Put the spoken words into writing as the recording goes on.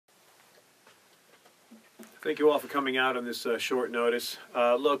Thank you all for coming out on this short notice.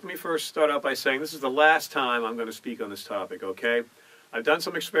 Look, let me first start out by saying this is the last time I'm going to speak on this topic, okay? I've done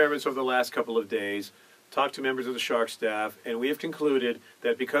some experiments over the last couple of days, talked to members of the Shark staff, and we have concluded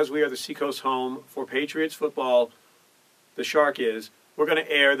that because we are the Seacoast home for Patriots football, the Shark is, we're going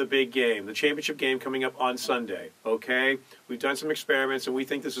to air the big game, the championship game coming up on Sunday, okay? We've done some experiments, and we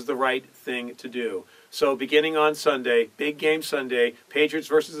think this is the right thing to do. So beginning on Sunday, big game Sunday, Patriots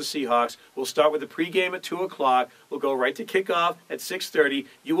versus the Seahawks. We'll start with the pregame at 2 o'clock. We'll go right to kickoff at 6:30.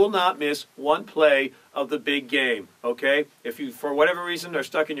 You will not miss one play of the big game, okay? If you, for whatever reason, are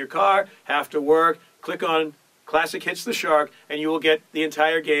stuck in your car, have to work, click on Classic Hits the Shark, and you will get the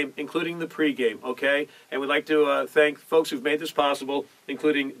entire game, including the pregame, okay? And we'd like to thank folks who've made this possible,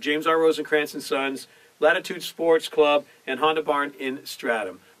 including James R. Rosencrantz and Sons, Latitude Sports Club, and Honda Barn in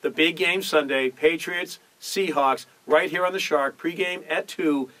Stratham. The big game Sunday, Patriots, Seahawks, right here on the Shark, pregame at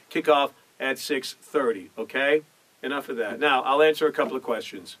 2, kickoff at 6:30, okay? Enough of that. Now, I'll answer a couple of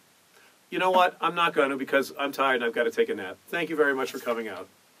questions. You know what? I'm not going to because I'm tired and I've got to take a nap. Thank you very much for coming out.